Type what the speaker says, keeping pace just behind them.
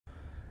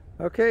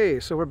Okay,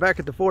 so we're back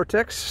at the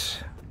Vortex.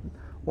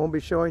 Won't be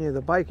showing you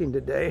the biking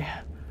today,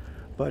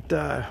 but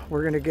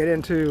we're going to get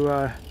into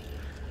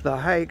the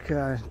hike.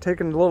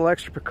 Taking a little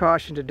extra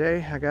precaution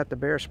today. I got the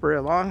bear spray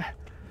along.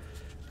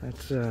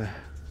 That's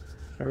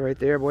right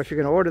there. But if you're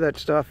going to order that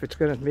stuff, it's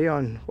going to be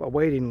on a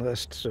waiting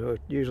list, so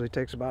it usually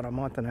takes about a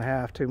month and a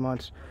half, 2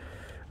 months.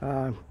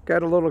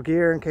 Got a little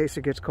gear in case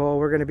it gets cold.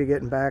 We're going to be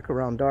getting back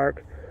around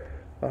dark.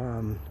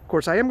 Of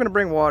course, I am going to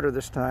bring water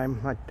this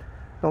time. I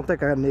don't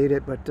think I need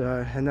it, but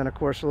and then of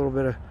course a little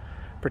bit of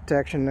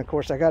protection. Of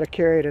course, I got to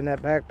carry it in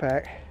that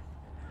backpack.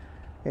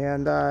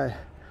 And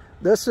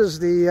this is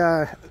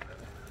the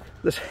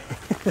this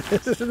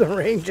is the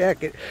rain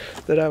jacket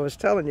that I was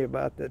telling you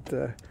about,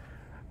 that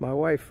my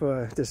wife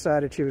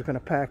decided she was going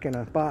to pack in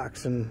a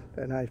box, and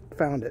I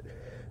found it.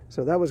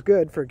 So that was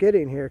good for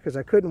getting here, because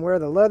I couldn't wear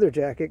the leather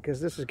jacket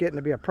because this is getting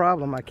to be a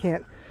problem. I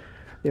can't,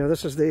 you know,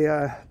 this is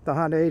the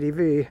Honda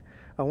ADV.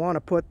 I want to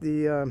put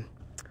the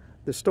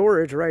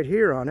storage right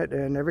here on it,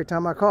 and every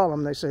time I call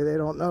them, they say they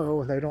don't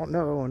know,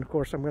 and of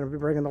course I'm going to be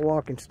bringing the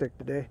walking stick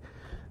today,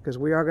 because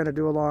we are going to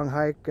do a long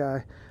hike.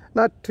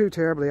 Not too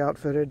terribly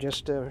outfitted,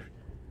 just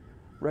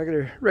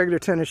regular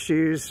tennis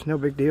shoes, no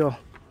big deal.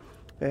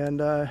 And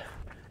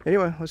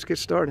anyway, let's get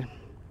started.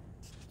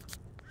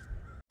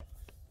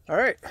 All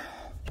right,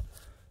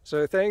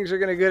 so things are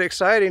going to get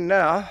exciting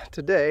now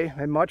today,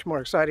 and much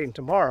more exciting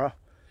tomorrow,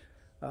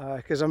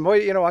 because I'm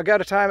waiting. You know, I got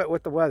to time it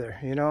with the weather,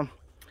 you know.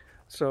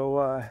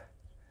 So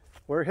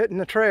we're hitting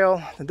the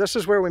trail. This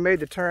is where we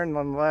made the turn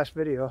on the last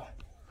video,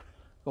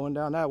 going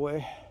down that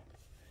way.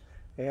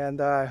 And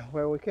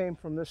well, we came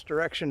from this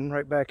direction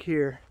right back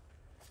here.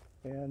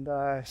 And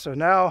so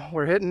now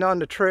we're hitting on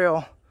the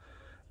trail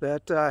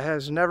that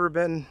has never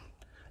been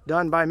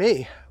done by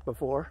me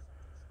before.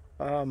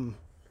 And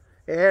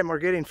we're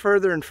getting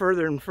further and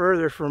further and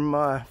further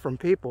from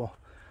people.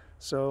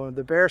 So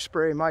the bear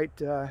spray might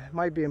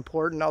be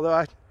important,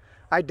 although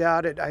I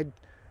doubt it.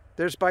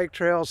 There's bike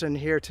trails in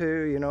here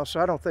too, you know, so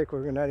I don't think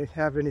we're going to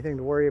have anything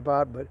to worry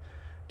about, but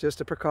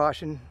just a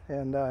precaution.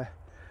 And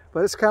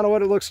but it's kind of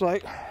what it looks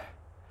like.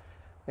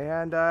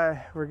 And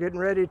we're getting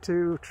ready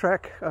to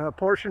trek a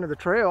portion of the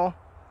trail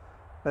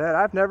that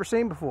I've never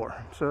seen before.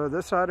 So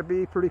this ought to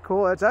be pretty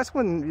cool. That's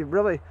when you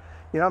really,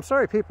 you know, I'm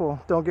sorry people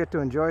don't get to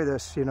enjoy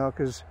this, you know,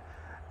 because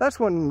that's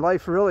when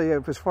life really,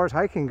 as far as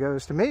hiking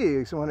goes, to me,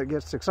 is when it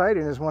gets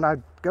exciting, is when I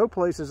go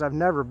places I've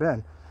never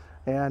been.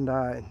 And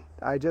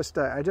I just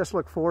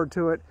look forward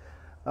to it.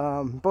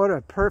 But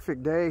a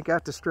perfect day.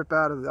 Got to strip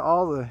out of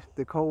all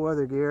the cold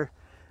weather gear.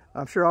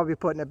 I'm sure I'll be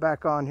putting it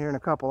back on here in a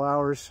couple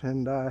hours,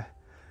 and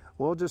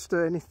we'll just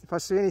if I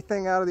see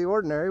anything out of the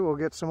ordinary, we'll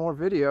get some more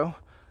video.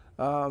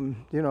 You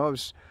know,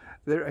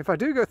 if I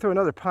do go through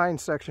another pine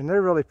section,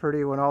 they're really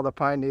pretty when all the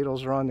pine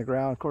needles are on the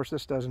ground. Of course,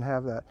 this doesn't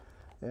have that.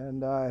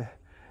 And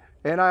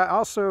I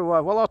also,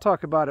 well, I'll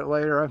talk about it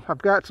later.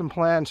 I've got some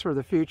plans for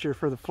the future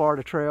for the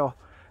Florida Trail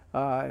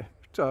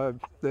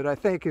that I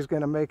think is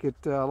going to make it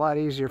a lot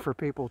easier for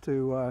people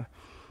to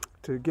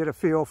get a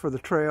feel for the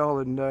trail,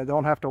 and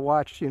don't have to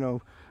watch, you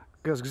know,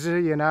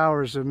 gazillion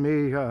hours of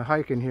me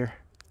hiking here.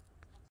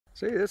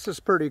 See, this is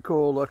pretty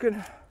cool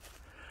looking.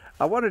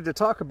 I wanted to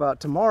talk about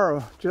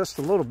tomorrow just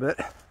a little bit,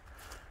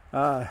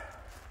 and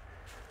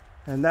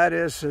that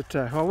is that,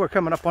 well, we're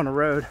coming up on the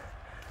road,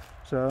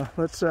 so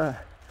let's,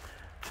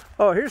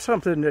 oh, here's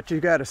something that you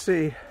got to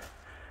see.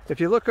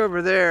 If you look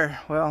over there,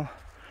 well,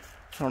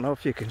 I don't know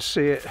if you can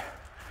see it,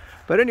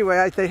 but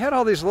anyway, they had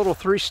all these little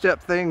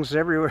 3-step things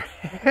everywhere,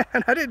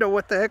 and I didn't know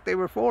what the heck they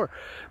were for,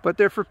 but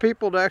they're for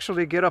people to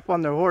actually get up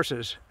on their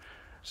horses.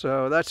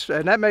 So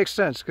that makes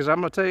sense, because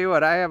I'm going to tell you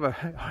what, I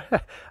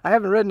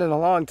haven't ridden in a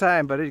long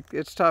time, but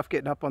it's tough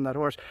getting up on that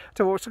horse.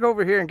 So let's go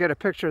over here and get a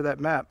picture of that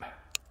map.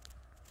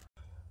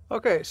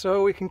 Okay,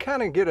 so we can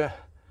kind of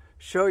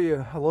show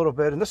you a little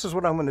bit, and this is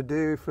what I'm going to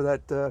do for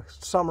that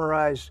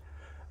summarized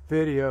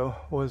video.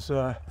 Was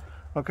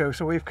okay,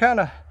 so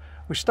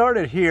we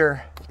started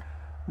here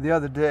the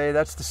other day.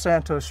 That's the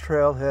Santos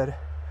trailhead,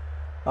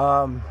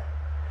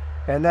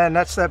 and then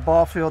that's that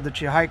ball field that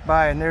you hike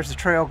by, and there's the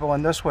trail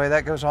going this way.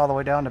 That goes all the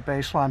way down to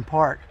Baseline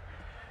Park.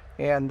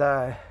 And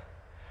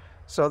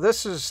so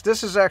this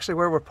is actually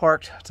where we're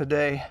parked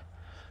today,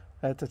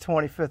 at the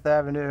 25th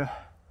Avenue.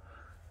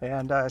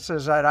 And it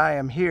says that I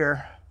am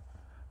here,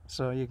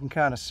 so you can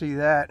kind of see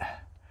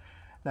that.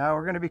 Now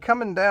we're going to be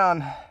coming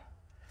down,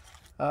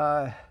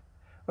 well,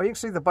 you can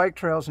see the bike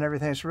trails and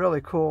everything. It's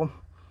really cool.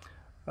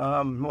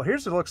 Well,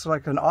 here's it looks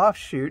like an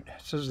offshoot.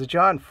 It says the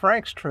John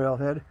Franks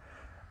trailhead.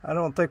 I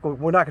don't think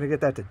we're not going to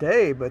get that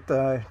today, but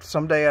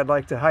someday I'd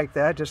like to hike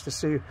that just to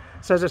see. It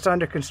says it's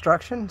under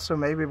construction, so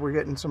maybe we're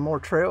getting some more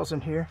trails in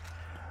here.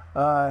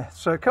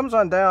 So it comes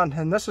on down,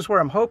 and this is where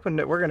I'm hoping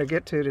that we're going to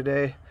get to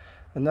today,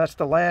 and that's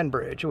the land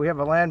bridge. We have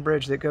a land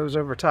bridge that goes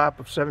over top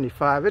of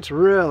 75. It's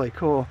really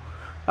cool.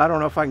 I don't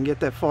know if I can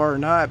get that far or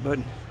not, but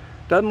it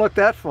doesn't look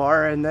that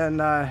far. And then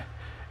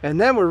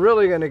we're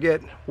really going to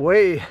get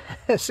way,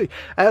 see,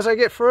 as I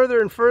get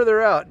further and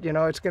further out, you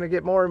know, it's going to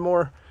get more and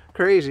more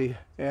crazy.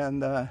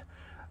 And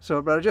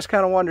so, but I just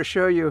kind of wanted to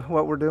show you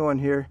what we're doing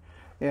here.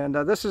 And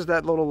this is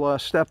that little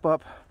step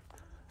up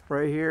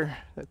right here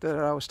that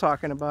I was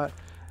talking about.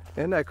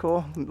 Isn't that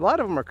cool? A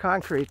lot of them are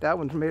concrete. That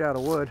one's made out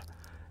of wood.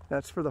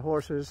 That's for the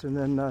horses. And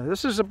then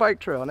this is a bike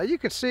trail. Now you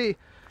can see,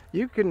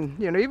 you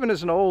know, even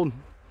as an old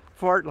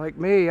fart like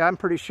me, I'm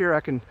pretty sure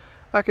I could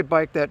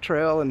bike that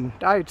trail. And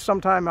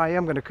sometime I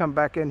am going to come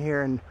back in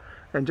here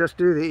and just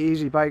do the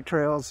easy bike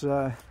trails.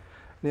 You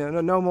know,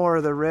 no more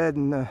of the red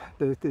and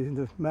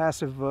the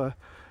massive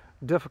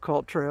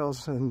difficult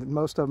trails, and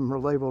most of them are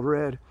labeled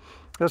red.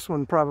 This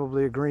one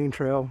probably a green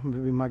trail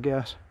would be my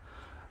guess.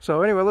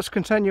 So anyway, let's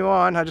continue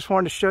on. I just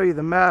wanted to show you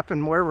the map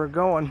and where we're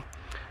going.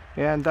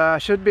 And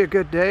should be a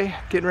good day,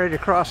 getting ready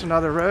to cross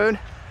another road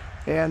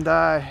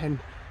and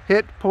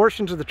hit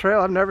portions of the trail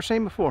I've never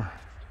seen before.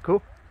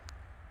 Cool.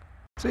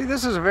 See,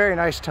 this is a very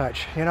nice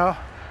touch, you know.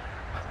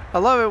 I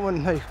love it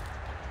when they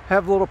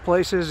have little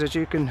places that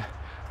you can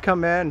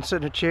come in and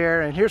sit in a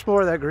chair, and here's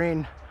more of that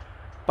green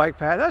bike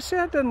path.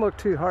 That doesn't look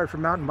too hard for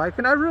mountain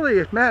biking. I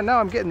really, man, now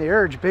I'm getting the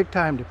urge big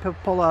time to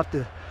pull out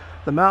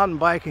the mountain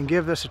bike and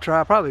give this a try.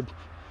 I'll probably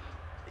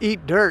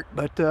eat dirt,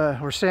 but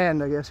or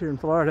sand, I guess, here in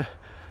Florida.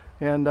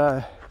 And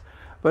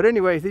but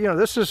anyway, you know,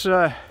 this is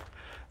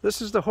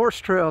the horse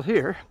trail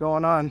here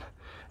going on,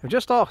 and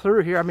just all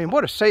through here. I mean,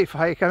 what a safe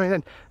hike. I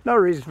mean, no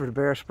reason for the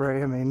bear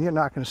spray. I mean, you're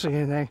not going to see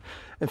anything.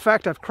 In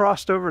fact, I've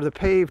crossed over the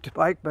paved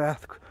bike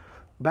path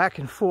back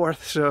and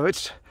forth, so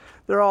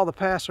all the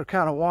paths are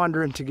kind of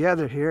wandering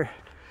together here.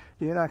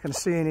 You're not going to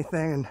see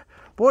anything. And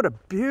what a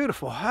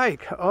beautiful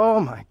hike. Oh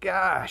my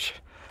gosh,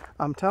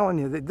 I'm telling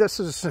you that this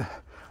is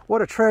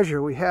what a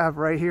treasure we have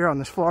right here on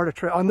this Florida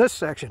trail, on this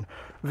section.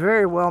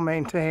 Very well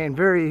maintained,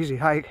 very easy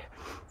hike.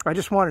 I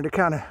just wanted to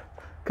kind of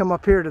come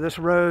up here to this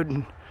road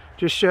and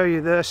just show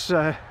you this,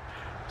 so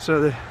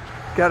that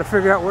got to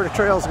figure out where the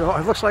trail's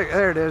going. It looks like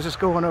there it is, it's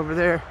going over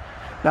there.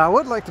 Now I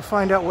would like to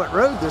find out what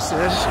road this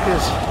is,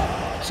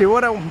 because see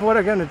what I'm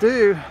going to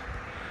do,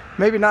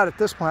 maybe not at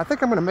this point. I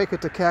think I'm going to make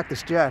it to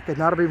Cactus Jack, and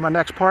that'll be my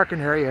next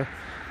parking area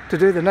to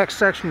do the next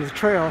section of the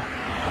trail.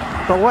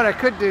 But what I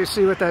could do,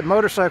 see, with that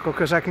motorcycle,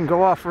 because I can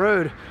go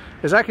off-road,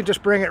 is I could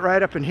just bring it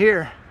right up in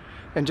here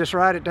and just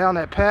ride it down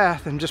that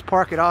path and just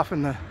park it off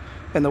in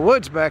the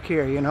woods back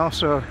here, you know.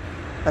 So,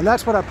 and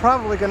that's what I'm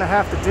probably going to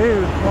have to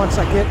do once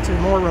I get to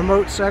more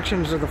remote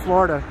sections of the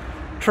Florida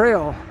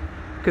trail,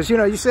 because, you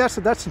know, you see,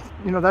 that's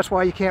you know, that's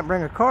why you can't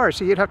bring a car.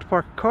 So you'd have to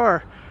park a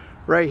car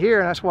right here,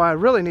 and that's why I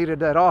really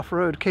needed that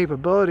off-road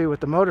capability with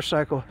the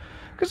motorcycle,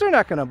 because they're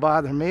not going to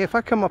bother me. If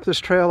I come up this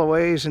trail a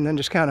ways and then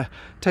just kind of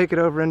take it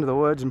over into the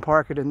woods and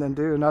park it and then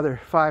do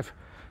another 5-10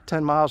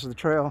 miles of the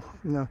trail,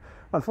 you know,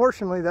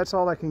 unfortunately that's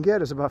all I can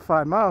get is about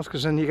 5 miles,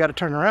 because then you got to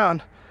turn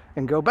around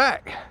and go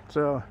back.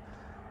 So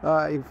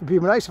it'd be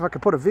nice if I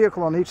could put a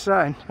vehicle on each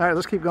side. All right,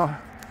 let's keep going.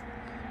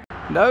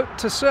 Note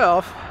to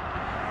self,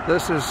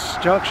 this is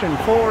junction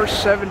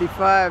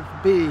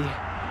 475B,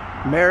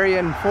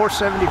 Marion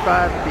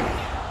 475B.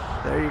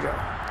 There you go.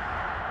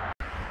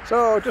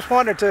 So just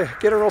wanted to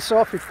get a little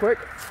selfie quick.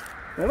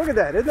 And look at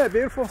that, isn't that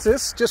beautiful?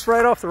 This is just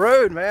right off the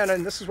road, man,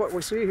 and this is what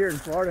we see here in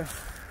Florida.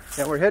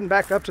 And we're heading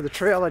back up to the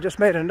trail. I just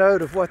made a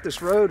note of what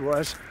this road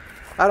was.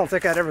 I don't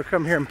think I'd ever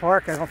come here and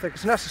park. I don't think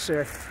it's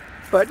necessary.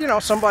 But, you know,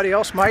 somebody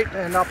else might,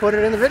 and I'll put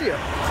it in the video. All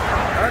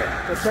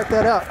right, let's check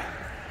that out.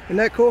 Isn't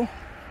that cool?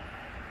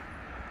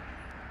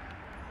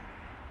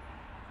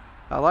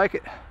 I like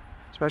it,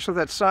 especially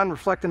that sun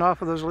reflecting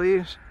off of those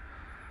leaves.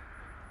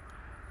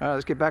 All right,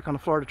 let's get back on the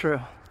Florida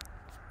trail.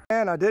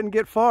 And I didn't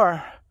get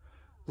far.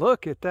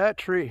 Look at that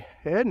tree.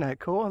 Isn't that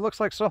cool? It looks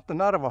like something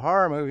out of a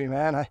horror movie,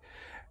 man.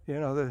 You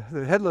know,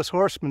 the headless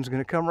horseman's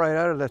going to come right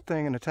out of that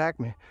thing and attack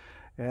me.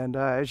 And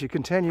as you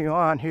continue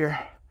on here,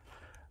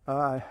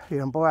 you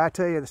know, boy, I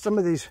tell you, some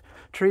of these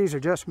trees are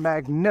just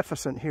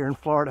magnificent here in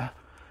Florida.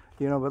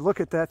 You know, but look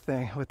at that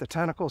thing with the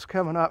tentacles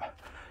coming up.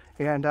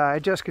 And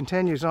it just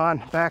continues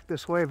on back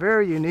this way.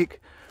 Very unique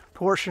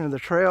portion of the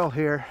trail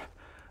here.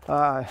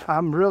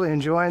 I'm really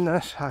enjoying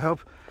this. I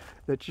hope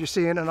that you're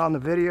seeing it on the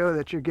video,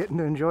 that you're getting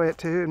to enjoy it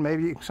too, and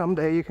maybe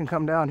someday you can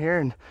come down here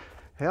and,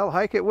 hell,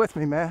 hike it with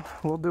me, man.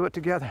 We'll do it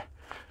together.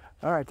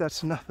 All right,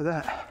 that's enough of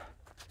that.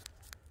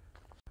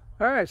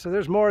 All right, so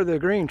there's more of the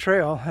green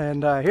trail,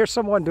 and here's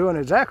someone doing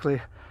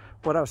exactly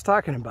what I was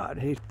talking about.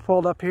 He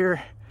pulled up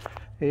here,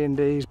 and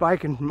he's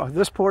biking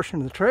this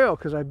portion of the trail,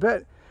 because I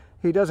bet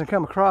he doesn't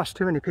come across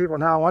too many people.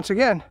 Now, once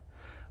again,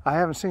 I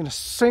haven't seen a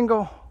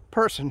single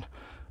person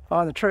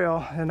on the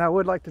trail, and I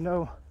would like to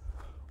know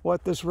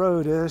what this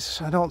road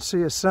is. I don't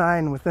see a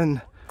sign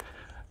within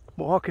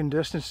walking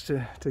distance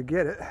to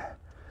get it.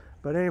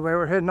 But anyway,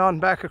 we're heading on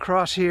back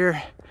across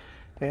here,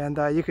 and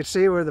you can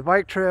see where the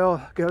bike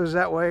trail goes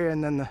that way,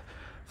 and then the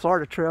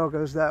Florida trail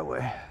goes that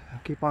way.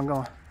 Keep on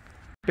going.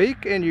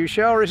 Speak and you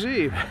shall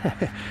receive.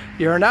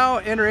 You are now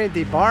entering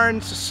the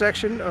Barnes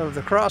section of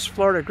the Cross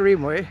Florida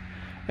Greenway,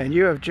 and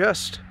you have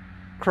just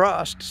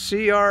crossed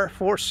CR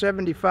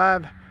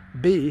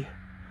 475B.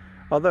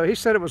 Although he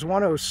said it was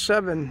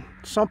 107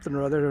 something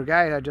or other, the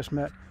guy I just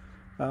met.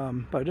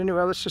 But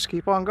anyway, let's just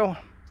keep on going.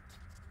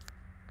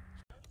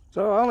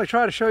 So I only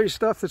try to show you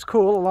stuff that's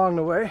cool along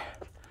the way.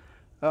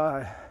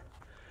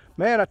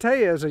 Man, I tell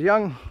you, as a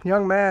young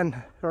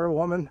man or a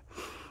woman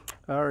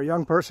or a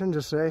young person,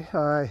 just say,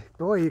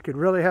 boy, you could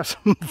really have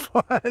some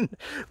fun.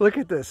 Look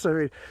at this. I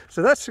mean,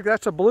 so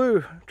that's a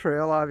blue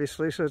trail,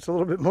 obviously, so it's a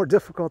little bit more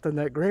difficult than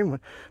that green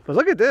one. But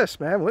look at this,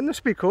 man. Wouldn't this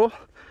be cool?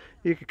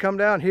 You could come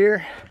down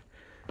here.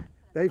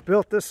 They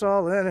built this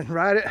all in and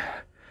ride it.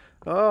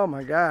 Oh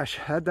my gosh,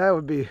 that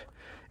would be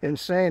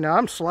insane. Now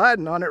I'm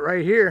sliding on it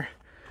right here,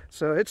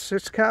 so it's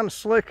kind of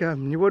slick.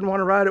 You wouldn't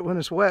want to ride it when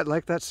it's wet,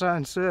 like that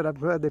sign said. I'm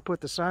glad they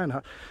put the sign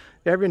up.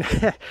 You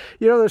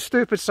know those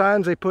stupid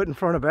signs they put in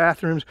front of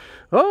bathrooms?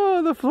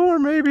 Oh, the floor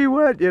may be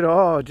wet. You know,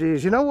 oh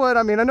geez. You know what?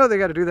 I mean, I know they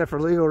got to do that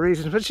for legal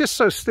reasons, but it's just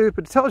so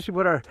stupid. It tells you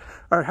what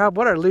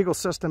our legal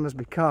system has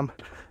become.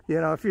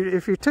 You know, if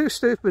you're too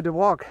stupid to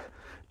walk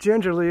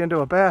gingerly into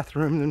a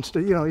bathroom, then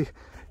you know.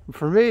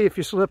 For me, if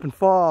you slip and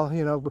fall,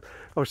 you know,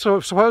 or so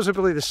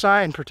supposedly the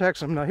sign protects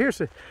them. Now here's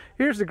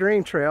the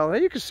green trail. Now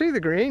you can see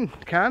the green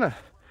kind of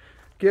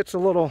gets a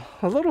little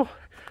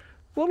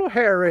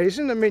hair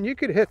raising. I mean, you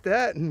could hit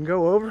that and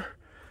go over,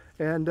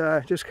 and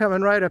just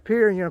coming right up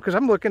here, you know, because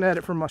I'm looking at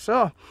it for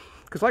myself.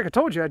 Because like I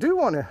told you, I do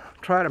want to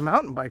try to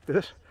mountain bike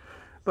this,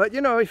 but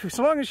you know, as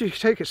long as you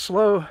take it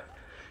slow,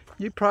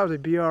 you'd probably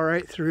be all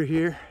right through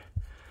here.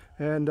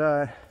 And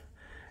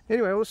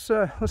anyway,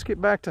 let's get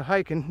back to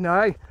hiking.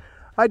 Now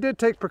I did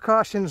take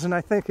precautions, and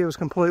I think it was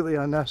completely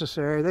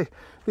unnecessary.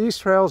 These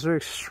trails are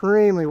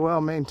extremely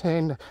well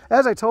maintained,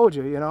 as I told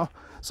you, you know.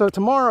 So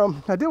tomorrow,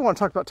 I did want to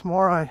talk about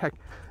tomorrow. I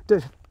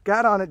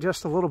got on it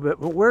just a little bit,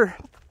 but we're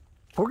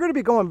going to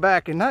be going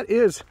back, and that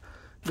is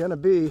going to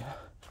be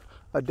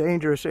a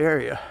dangerous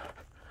area.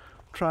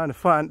 I'm trying to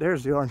find,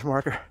 there's the orange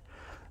marker.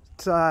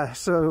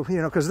 So,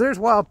 you know, because there's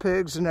wild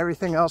pigs and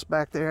everything else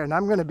back there, and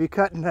I'm going to be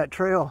cutting that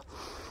trail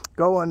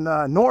going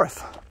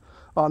north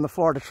on the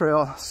Florida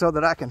Trail so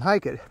that I can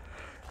hike it.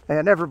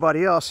 And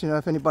everybody else, you know,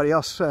 if anybody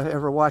else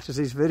ever watches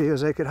these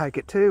videos, they could hike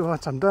it too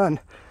once I'm done.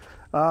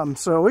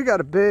 So we got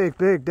a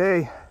big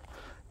day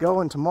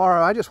going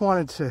tomorrow. I just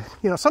wanted to,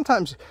 you know,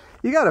 sometimes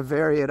you got to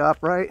vary it up,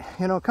 right?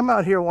 You know, come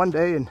out here one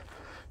day and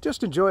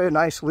just enjoy a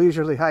nice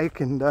leisurely hike,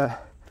 and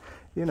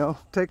you know,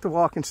 take the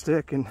walking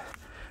stick and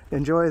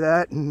enjoy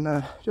that,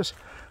 and just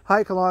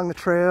hike along the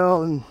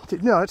trail. And you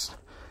know,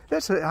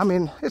 I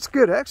mean, it's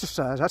good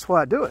exercise. That's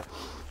why I do it.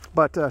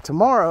 But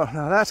tomorrow,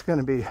 now that's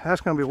gonna be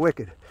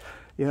wicked.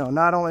 You know,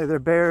 not only are there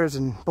bears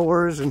and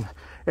boars and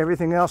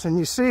everything else, and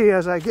you see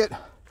as I get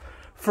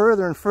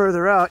further and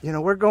further out, you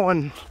know, we're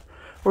going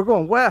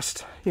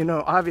west, you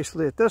know,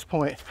 obviously at this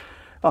point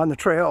on the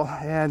trail,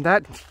 and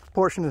that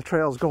portion of the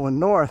trail is going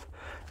north,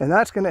 and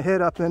that's going to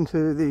hit up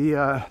into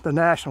the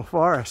national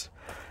forest.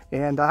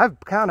 And I've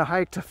kind of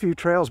hiked a few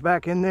trails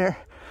back in there,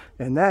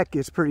 and that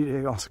gets pretty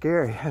daggone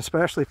scary,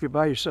 especially if you're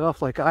by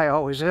yourself like I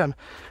always am.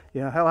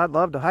 You know, hell, I'd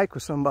love to hike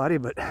with somebody,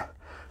 but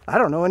I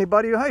don't know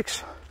anybody who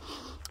hikes.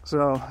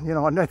 So, you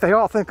know, they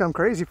all think I'm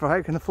crazy for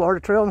hiking the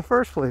Florida Trail in the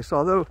first place,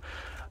 although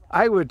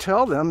I would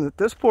tell them that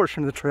this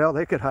portion of the trail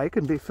they could hike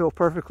and feel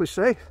perfectly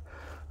safe.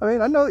 I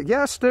mean, I know that,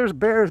 yes, there's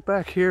bears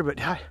back here, but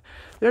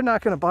they're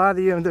not going to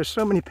bother you, and there's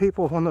so many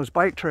people on those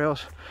bike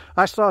trails.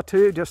 I saw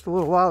two just a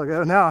little while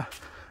ago. Now,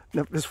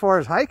 as far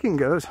as hiking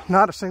goes,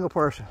 not a single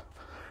person.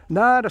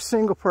 Not a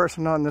single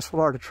person on this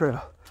Florida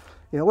Trail,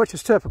 you know, which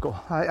is typical.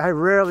 I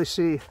rarely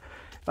see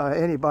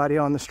anybody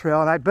on this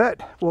trail, and I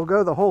bet we'll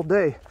go the whole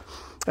day.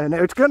 And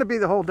it's going to be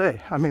the whole day.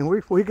 I mean,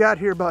 we got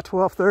here about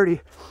 12:30,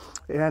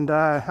 and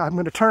I'm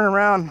going to turn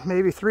around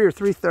maybe 3 or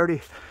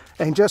 3:30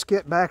 and just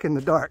get back in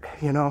the dark,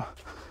 you know.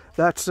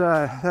 That's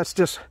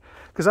just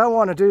because I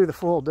want to do the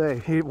full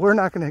day. We're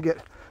not going to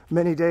get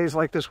many days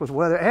like this with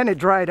weather, and it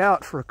dried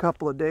out for a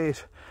couple of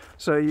days.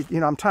 So, you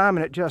know, I'm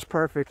timing it just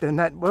perfect, and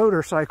that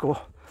motorcycle,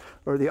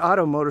 or the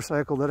auto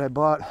motorcycle that I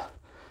bought,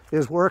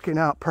 is working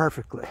out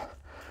perfectly.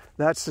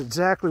 That's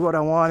exactly what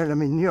I wanted. I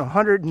mean, you know,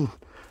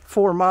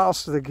 104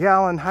 miles to the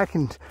gallon. I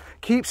can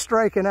keep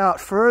striking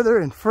out further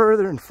and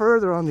further and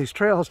further on these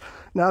trails.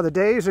 Now the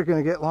days are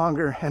going to get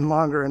longer and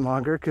longer and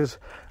longer because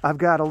I've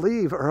got to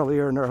leave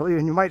earlier and earlier.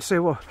 And you might say,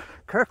 well,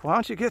 Kirk, why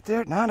don't you get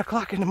there at 9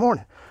 o'clock in the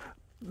morning?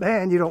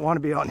 Man, you don't want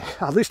to be on,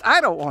 at least I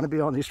don't want to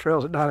be on these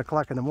trails at 9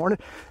 o'clock in the morning.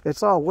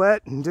 It's all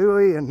wet and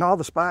dewy, and all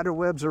the spider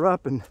webs are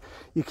up, and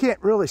you can't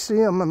really see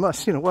them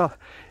unless, you know, well,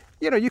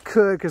 you know, you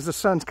could because the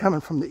sun's coming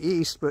from the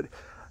east, but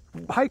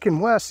hiking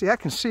west, see, I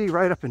can see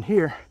right up in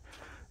here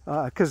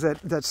because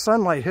that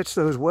sunlight hits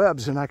those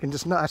webs, and I can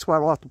just, that's why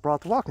I brought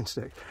the walking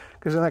stick,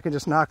 because then I can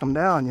just knock them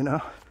down, you know.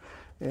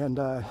 And,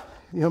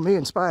 you know, me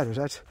and spiders,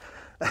 that's...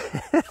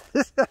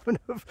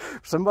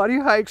 Somebody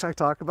who hikes, I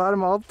talk about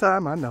them all the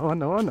time. I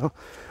know.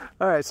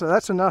 All right, so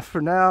that's enough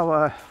for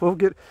now. We'll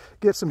get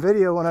some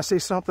video when I see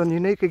something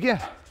unique again.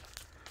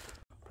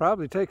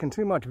 Probably taking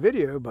too much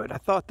video, but I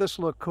thought this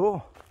looked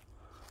cool.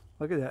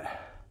 Look at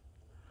that.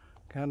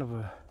 Kind of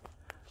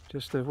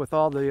with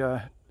all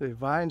the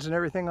vines and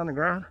everything on the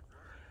ground.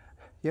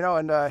 You know,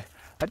 and I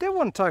did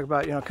want to talk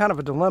about, you know, kind of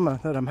a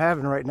dilemma that I'm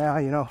having right now.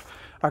 You know,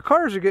 our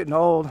cars are getting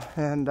old,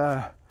 and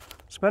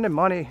spending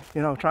money,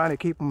 you know, trying to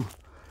keep them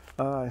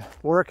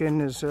working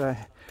is,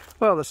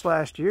 well, this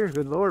last year,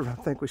 good Lord, I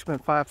think we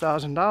spent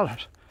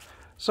 $5,000.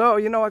 So,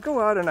 you know, I go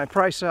out and I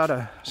price out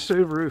a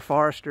Subaru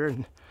Forester,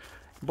 and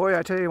boy,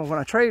 I tell you, when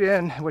I trade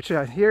in, which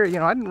I hear, you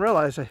know, I didn't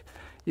realize that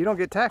you don't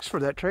get taxed for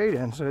that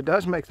trade-in, so it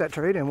does make that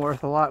trade-in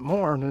worth a lot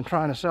more than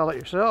trying to sell it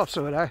yourself.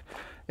 So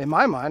in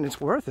my mind,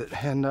 it's worth it.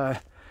 And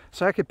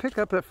so I could pick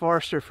up that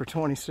Forester for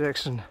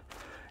 26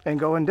 and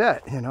go in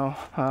debt, you know.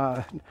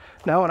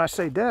 Now, when I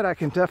say debt, I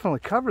can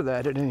definitely cover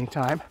that at any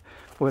time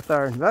with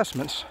our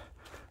investments.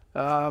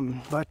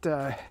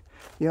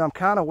 You know, I'm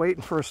kind of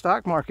waiting for a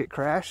stock market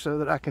crash so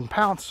that I can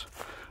pounce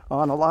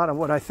on a lot of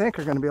what I think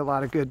are going to be a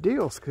lot of good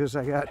deals, because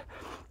I got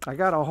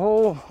a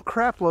whole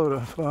crap load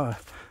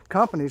of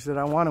companies that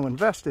I want to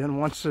invest in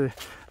once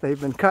they've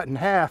been cut in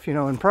half, you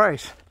know, in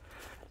price.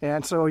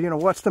 And so, you know,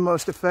 what's the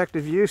most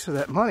effective use of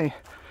that money?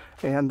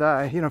 And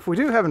you know, if we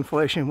do have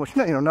inflation, which,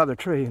 you know, another $1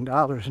 trillion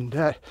in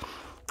debt,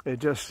 it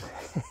just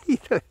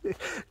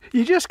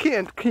you just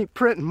can't keep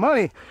printing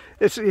money.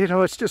 It's, you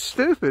know, it's just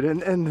stupid,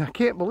 and I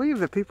can't believe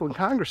that people in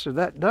Congress are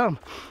that dumb.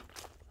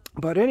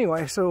 But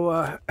anyway,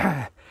 so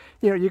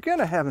you know, you're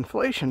gonna have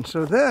inflation,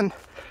 so then,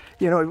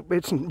 you know,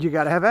 you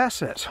got to have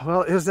assets.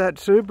 Well, is that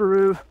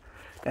Subaru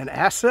an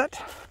asset?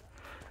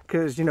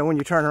 Because, you know, when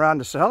you turn around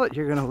to sell it,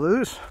 you're gonna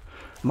lose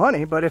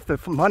money. But if the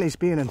money's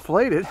being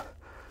inflated,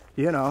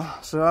 you know,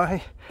 so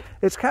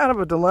it's kind of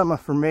a dilemma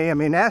for me. I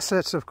mean,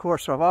 assets, of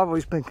course, I've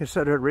always been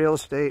considered real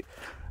estate,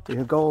 you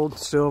know, gold,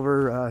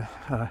 silver,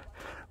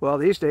 well,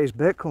 these days,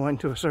 Bitcoin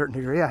to a certain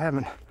degree. I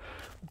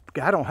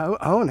don't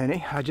own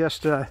any. I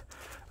just, you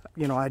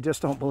know, I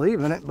just don't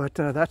believe in it, but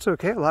that's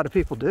okay. A lot of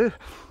people do,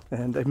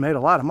 and they've made a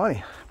lot of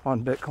money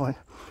on Bitcoin.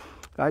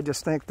 I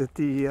just think that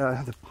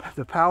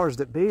the powers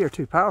that be are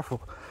too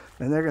powerful,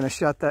 and they're going to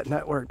shut that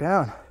network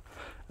down.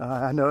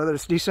 I know that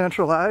it's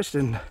decentralized,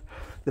 and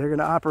they're going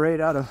to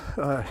operate out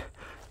of,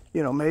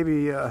 you know,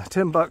 maybe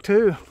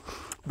Timbuktu,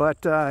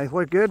 but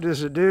what good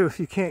does it do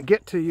if you can't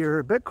get to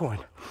your Bitcoin?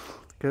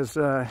 Because,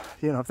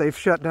 you know, if they've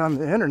shut down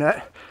the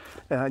internet,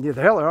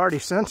 they're already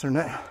censoring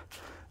it,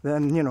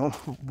 then, you know,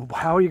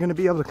 how are you going to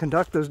be able to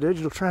conduct those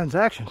digital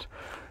transactions?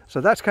 So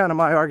that's kind of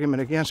my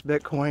argument against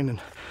Bitcoin. And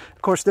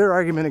of course, their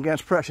argument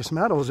against precious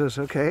metals is,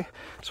 okay,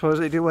 suppose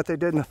they do what they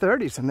did in the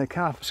 30s and they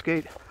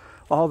confiscate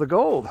all the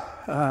gold,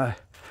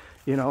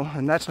 you know,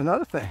 and that's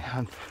another thing.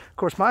 And of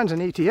course, mine's in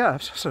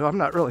ETFs, so I'm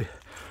not really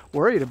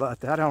worried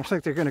about that. I don't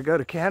think they're going to go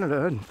to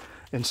Canada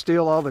and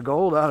steal all the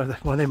gold out of the,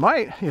 well, they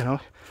might, you know.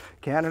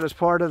 Canada's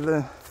part of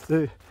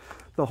the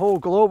whole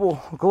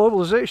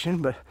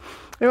globalization. But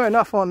anyway,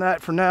 enough on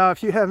that for now.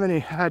 If you have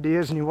any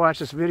ideas and you watch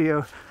this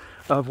video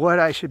of what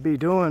I should be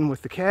doing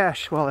with the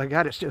cash while I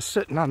got it just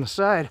sitting on the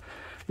side,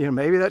 you know,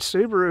 maybe that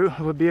Subaru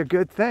would be a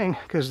good thing,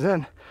 because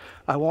then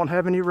I won't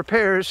have any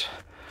repairs,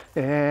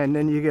 and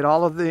then you get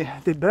all of the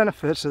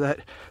benefits of that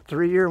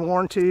 3-year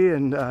warranty.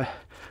 And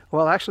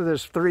well, actually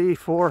there's 3,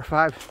 4,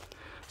 5,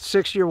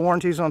 6-year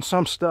warranties on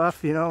some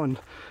stuff, you know, and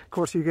of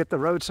course you get the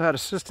roadside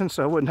assistance,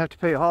 so I wouldn't have to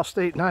pay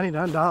Allstate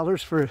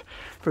 $99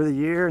 for the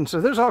year. And so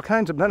there's all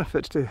kinds of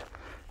benefits to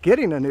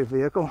getting a new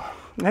vehicle.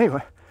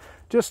 Anyway,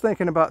 just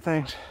thinking about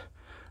things.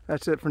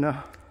 That's it for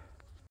now.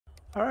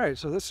 All right,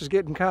 so this is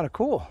getting kind of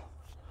cool.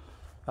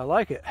 I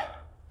like it.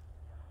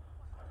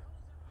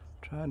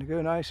 Trying to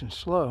go nice and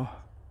slow.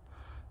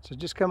 So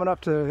just coming up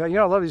to, you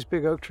know, I love these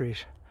big oak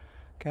trees,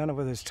 kind of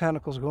with its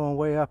tentacles going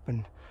way up.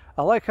 And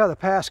I like how the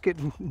path's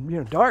getting, you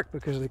know, dark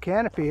because of the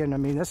canopy. And I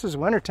mean, this is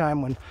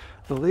wintertime when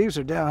the leaves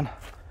are down,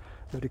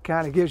 but it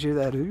kind of gives you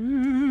that,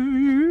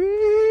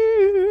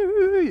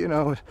 you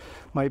know,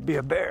 might be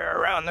a bear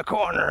around the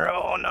corner.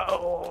 Oh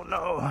no,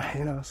 no,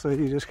 you know, so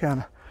you just kind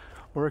of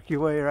work your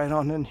way right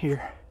on in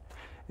here.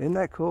 Isn't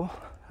that cool?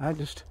 I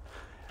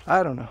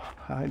don't know.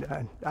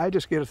 I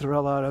just get a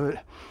thrill out of it.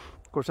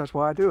 Of course, that's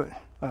why I do it,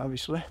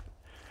 obviously.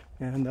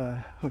 And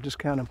we'll just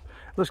kind of,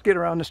 let's get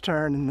around this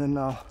turn and then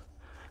I'll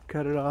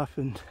cut it off.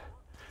 And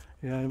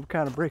yeah, I'm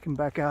kind of breaking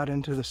back out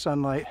into the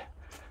sunlight.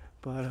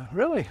 But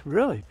really,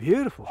 really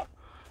beautiful.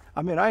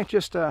 I mean, I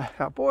just, oh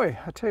boy,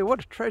 I tell you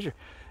what a treasure.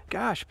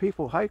 Gosh,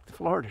 people hike the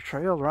Florida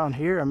Trail around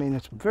here. I mean,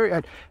 it's very,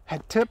 I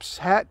had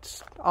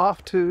hats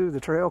off to the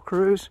trail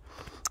crews.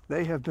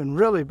 They have been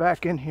really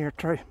back in here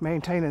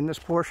maintaining this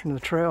portion of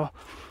the trail.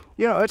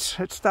 You know, it's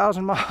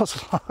 1,000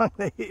 miles long.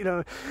 You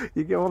know,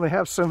 you can only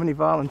have so many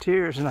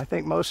volunteers, and I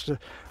think most of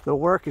the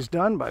work is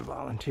done by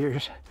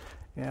volunteers.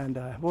 And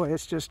boy,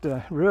 it's just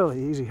a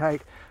really easy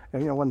hike.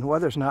 And, you know, when the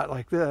weather's not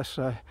like this,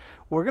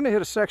 we're going to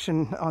hit a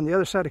section on the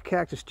other side of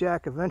Cactus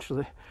Jack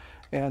eventually,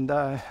 and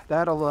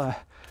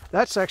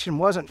that section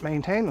wasn't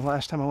maintained the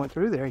last time I went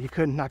through there. I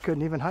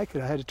couldn't even hike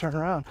it. I had to turn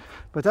around.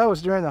 But that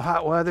was during the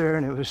hot weather,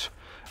 and it was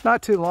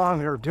not too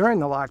long, or during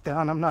the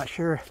lockdown. I'm not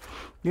sure.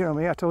 You know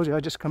me, I told you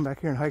I'd just come back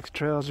here and hike the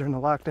trails during the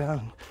lockdown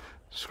and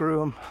screw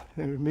them.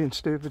 They were being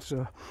stupid.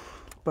 So,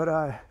 but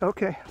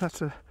okay,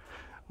 that's a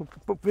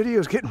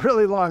video's getting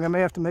really long. I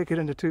may have to make it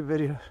into 2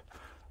 videos.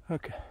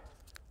 Okay.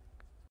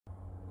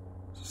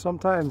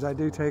 Sometimes I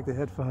do take the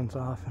headphones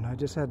off, and I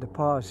just had to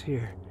pause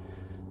here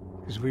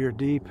because we are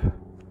deep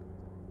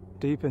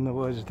in the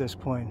woods at this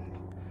point.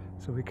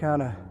 So we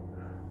kind of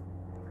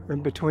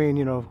in between,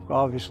 you know,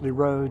 obviously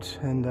roads,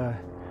 and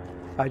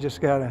I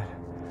just gotta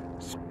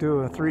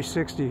do a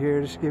 360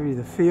 here, just give you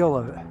the feel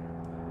of it,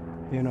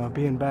 you know,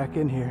 being back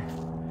in here.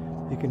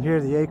 You can hear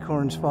the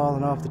acorns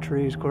falling off the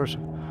trees. Of course,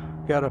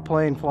 got a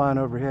plane flying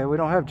overhead. We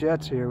don't have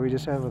jets here, we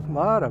just have a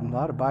lot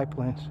of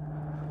biplanes,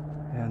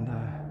 and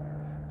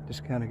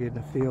just kind of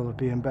getting the feel of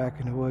being back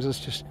in the woods.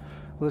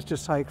 Let's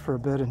just hike for a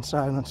bit in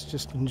silence,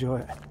 just enjoy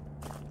it.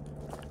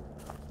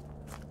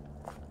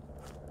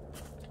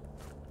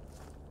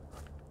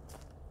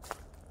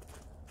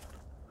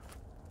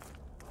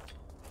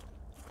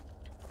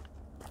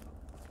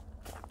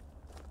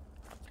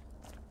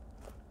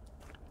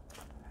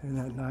 Isn't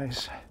that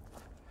nice?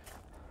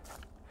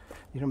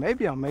 You know,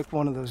 maybe I'll make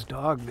one of those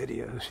dog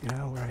videos, you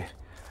know, where I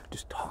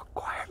just talk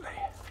quietly.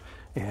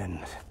 And,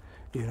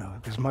 you know,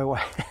 because my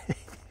wife,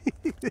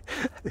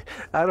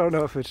 I don't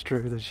know if it's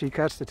true that she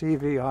cuts the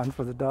TV on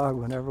for the dog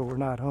whenever we're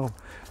not home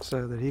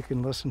so that he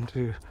can listen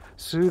to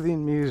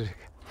soothing music.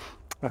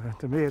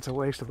 To me, it's a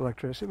waste of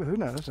electricity, but who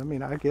knows? I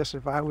mean, I guess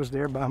if I was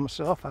there by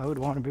myself, I would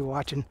want to be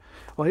watching.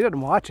 Well, he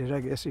doesn't watch it. I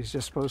guess he's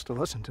just supposed to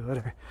listen to it.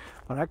 Or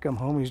when I come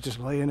home, he's just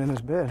laying in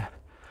his bed.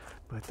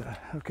 But,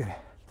 okay.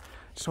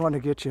 Just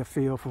wanted to get you a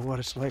feel for what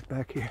it's like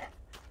back here.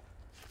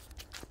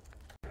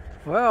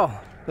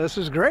 Well, this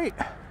is great.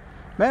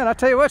 Man, I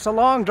tell you what, it's a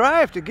long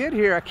drive to get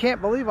here. I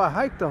can't believe I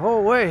hiked the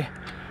whole way.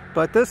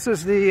 But this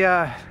is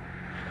the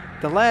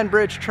Land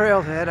Bridge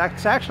trailhead.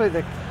 It's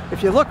actually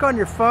if you look on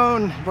your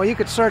phone, well, you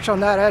could search on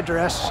that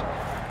address,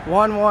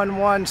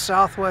 111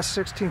 Southwest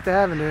 16th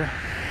Avenue,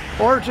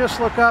 or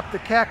just look up the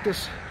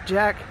Cactus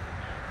Jack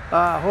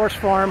horse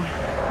farm,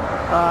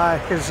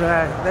 because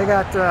they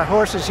got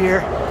horses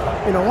here.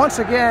 You know, once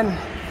again,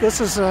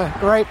 this is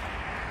great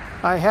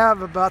I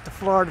have about the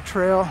Florida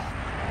Trail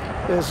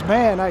is,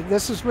 man,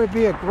 this would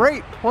be a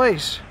great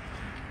place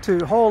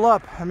to hole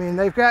up. I mean,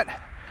 they've got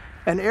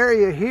an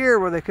area here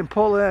where they can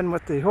pull in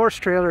with the horse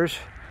trailers,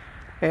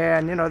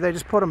 and you know, they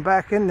just put them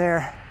back in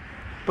there.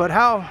 But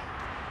how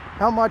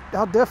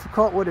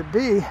difficult would it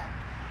be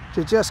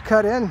to just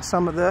cut in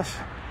some of this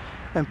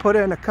and put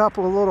in a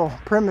couple of little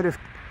primitive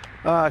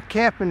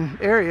camping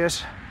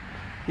areas?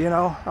 You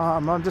know,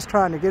 I'm just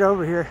trying to get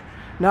over here.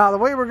 Now, the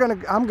way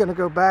I'm gonna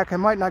go back, I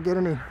might not get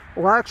any,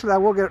 well, actually I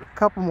will get a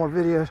couple more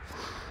videos.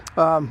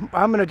 I'm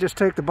gonna just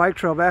take the bike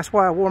trail. That's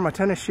why I wore my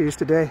tennis shoes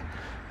today.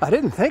 I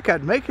didn't think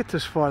I'd make it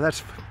this far.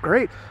 That's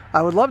great.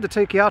 I would love to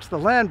take you out to the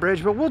Land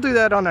Bridge, but we'll do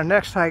that on our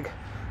next hike,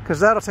 because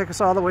that'll take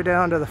us all the way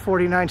down to the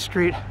 49th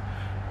Street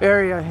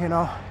area, you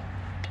know.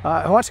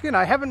 Once again,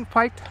 I haven't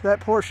hiked that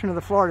portion of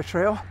the Florida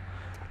Trail,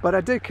 but I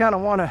did kind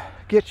of want to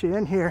get you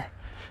in here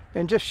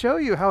and just show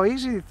you how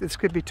easy this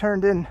could be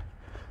turned in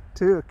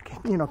to,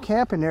 you know,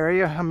 camping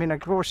area. I mean, of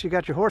course, you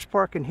got your horse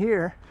parking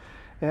here,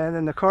 and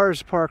then the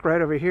cars park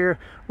right over here.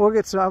 I'm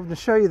going to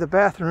show you the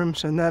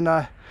bathrooms, and then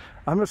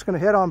I'm just going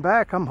to head on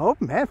back. I'm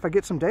hoping, man, if I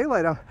get some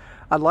daylight,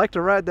 I'd like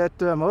to ride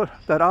that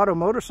auto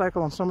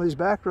motorcycle on some of these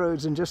back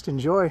roads and just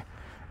enjoy,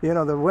 you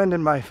know, the wind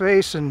in my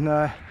face. And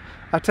I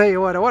tell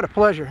you what a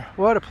pleasure.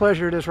 What a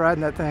pleasure it is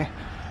riding that thing.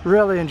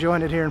 Really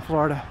enjoying it here in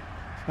Florida.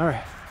 All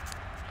right.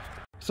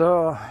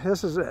 So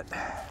this is it.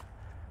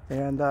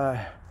 And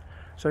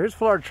so here's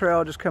Florida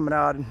Trail just coming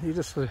out, and you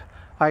just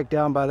hike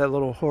down by that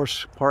little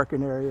horse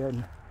parking area, and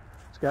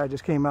this guy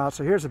just came out.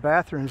 So here's the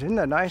bathrooms. Isn't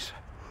that nice?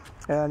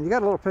 And you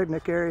got a little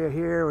picnic area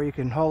here where you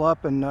can hole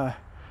up and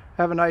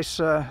have a nice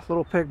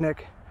little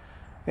picnic.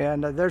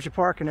 And there's your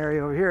parking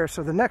area over here.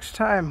 So the next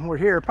time we're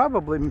here,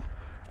 probably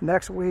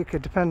next week,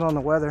 it depends on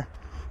the weather,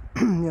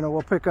 you know,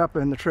 we'll pick up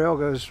and the trail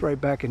goes right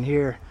back in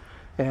here,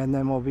 and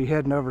then we'll be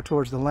heading over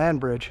towards the Land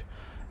Bridge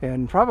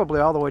and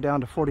probably all the way down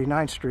to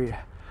 49th Street.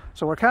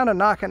 So we're kind of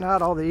knocking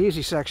out all the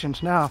easy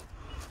sections now.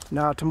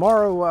 Now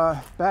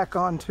tomorrow, back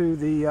onto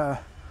the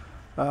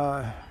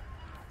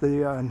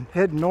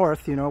head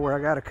north, you know, where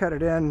I got to cut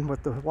it in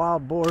with the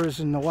wild boars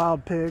and the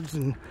wild pigs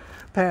and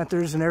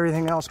panthers and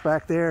everything else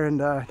back there,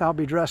 and I'll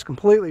be dressed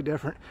completely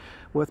different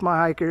with my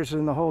hikers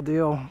and the whole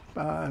deal.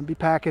 Be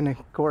packing,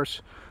 of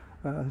course,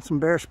 some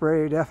bear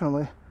spray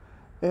definitely,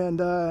 and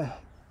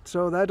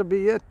so that'll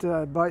be it.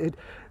 But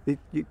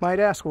you might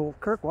ask, well,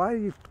 Kirk, why are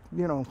you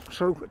know,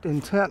 so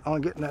intent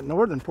on getting that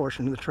northern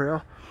portion of the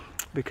trail?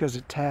 Because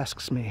it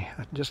tasks me,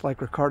 just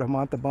like Ricardo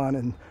Montalban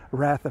in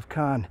Wrath of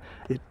Khan.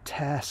 It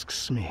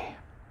tasks me.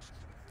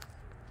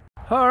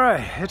 All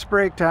right, it's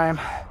break time.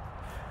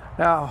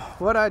 Now,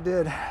 what I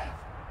did,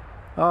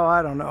 oh,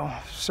 I don't know,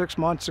 6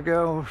 months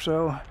ago or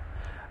so,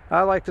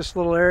 I like this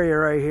little area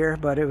right here,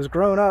 but it was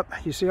grown up.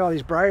 You see all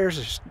these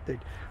briars? I'll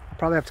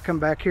probably have to come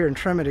back here and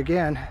trim it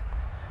again.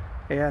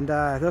 And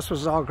this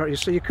was all great.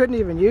 So you couldn't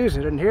even use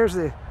it. And here's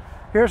the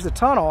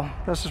tunnel.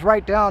 This is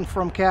right down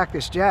from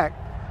Cactus Jack.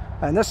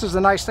 And this is the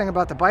nice thing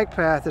about the bike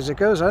path, is it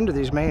goes under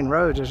these main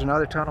roads. There's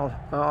another tunnel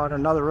on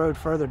another road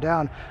further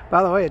down.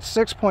 By the way, it's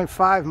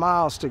 6.5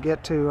 miles to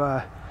get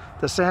to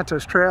the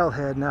Santos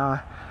trailhead.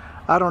 Now,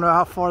 I don't know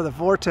how far the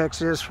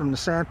Vortex is from the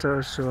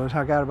Santos, so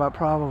I got about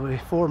probably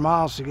 4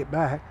 miles to get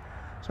back.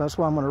 So that's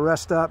why I'm going to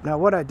rest up. Now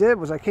what I did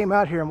was I came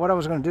out here, and what I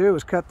was going to do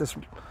was cut this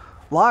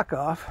lock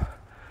off,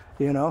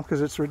 you know,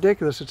 because it's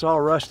ridiculous. It's all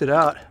rusted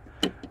out.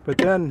 But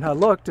then I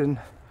looked, and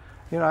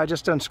you know, I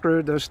just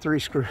unscrewed those 3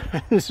 screws.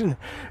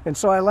 and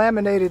so I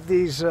laminated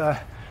these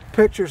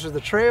pictures of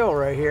the trail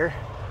right here,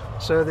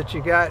 so that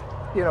you got,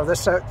 you know,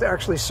 this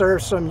actually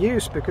serves some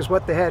use, because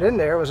what they had in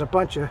there was a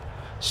bunch of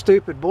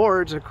stupid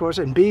boards, of course,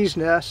 and bees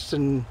nests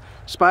and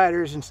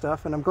spiders and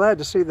stuff. And I'm glad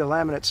to see the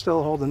laminate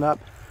still holding up.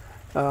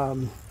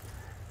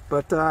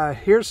 But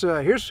here's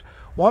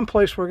one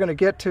place we're going to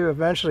get to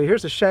eventually.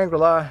 Here's the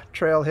Shangri-La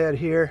trailhead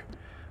here,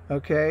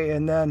 okay,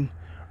 and then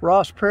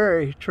Ross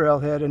Prairie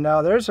trailhead. And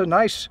now there's a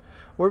nice,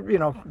 you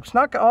know, it's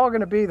not all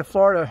going to be the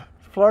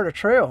Florida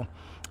Trail.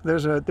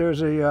 There's a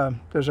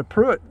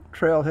Pruitt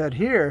trailhead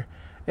here,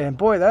 and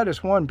boy, that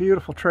is one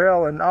beautiful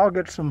trail. And I'll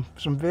get some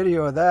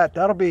video of that.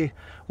 That'll be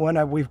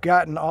when we've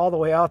gotten all the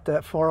way out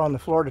that far on the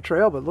Florida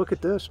Trail. But look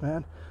at this,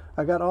 man!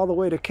 I got all the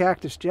way to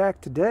Cactus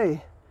Jack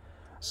today.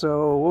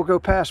 So we'll go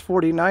past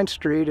 49th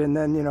Street, and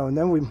then, you know, and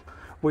then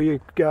we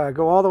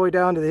go all the way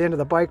down to the end of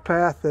the bike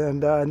path,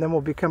 and then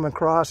we'll be coming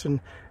across and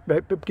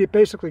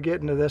basically get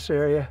into this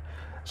area.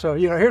 So,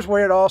 you know, here's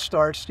where it all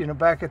starts. You know,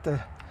 back at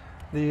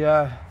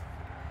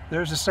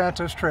there's the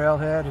Santos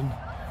trailhead. And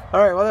all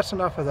right, well, that's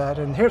enough of that.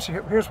 And here's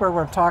where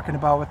we're talking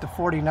about with the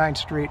 49th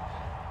Street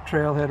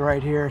trailhead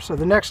right here. So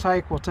the next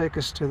hike will take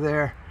us to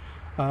there.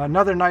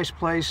 Another nice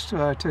place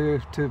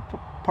to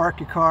park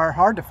your car.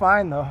 Hard to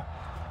find though.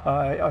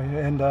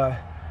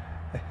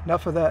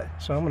 Enough of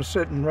that. So I'm going to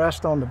sit and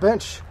rest on the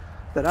bench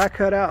that I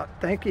cut out.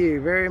 Thank you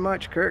very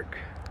much, Kirk.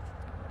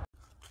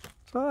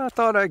 So I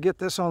thought I'd get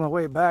this on the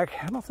way back.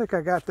 I don't think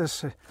I got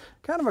this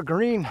kind of a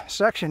green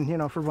section, you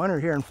know, for winter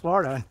here in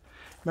Florida. And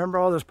remember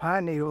all those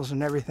pine needles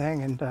and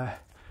everything, and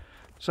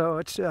so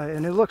it's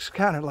and it looks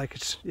kind of like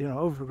it's, you know,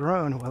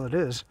 overgrown. Well, it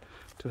is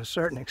to a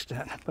certain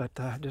extent, but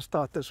I just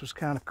thought this was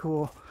kind of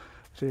cool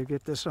to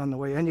get this on the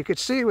way. And you could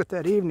see with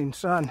that evening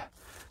sun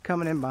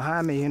coming in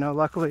behind me, you know,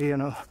 luckily, you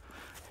know,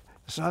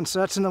 the sun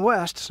sets in the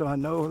west, so I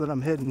know that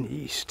I'm heading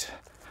east.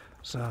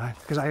 So,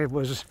 because I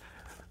was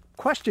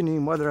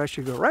questioning whether I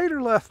should go right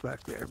or left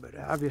back there, but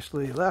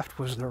obviously left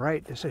was the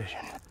right decision.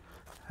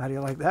 How do you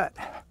like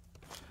that?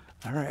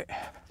 All right.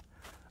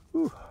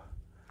 Ooh.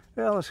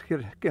 Well, let's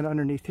get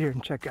underneath here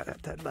and check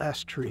out that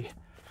last tree.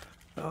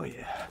 Oh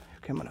yeah,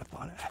 coming up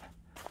on it.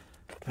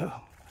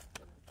 Oh,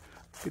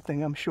 good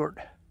thing I'm short.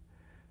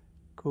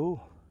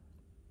 Cool.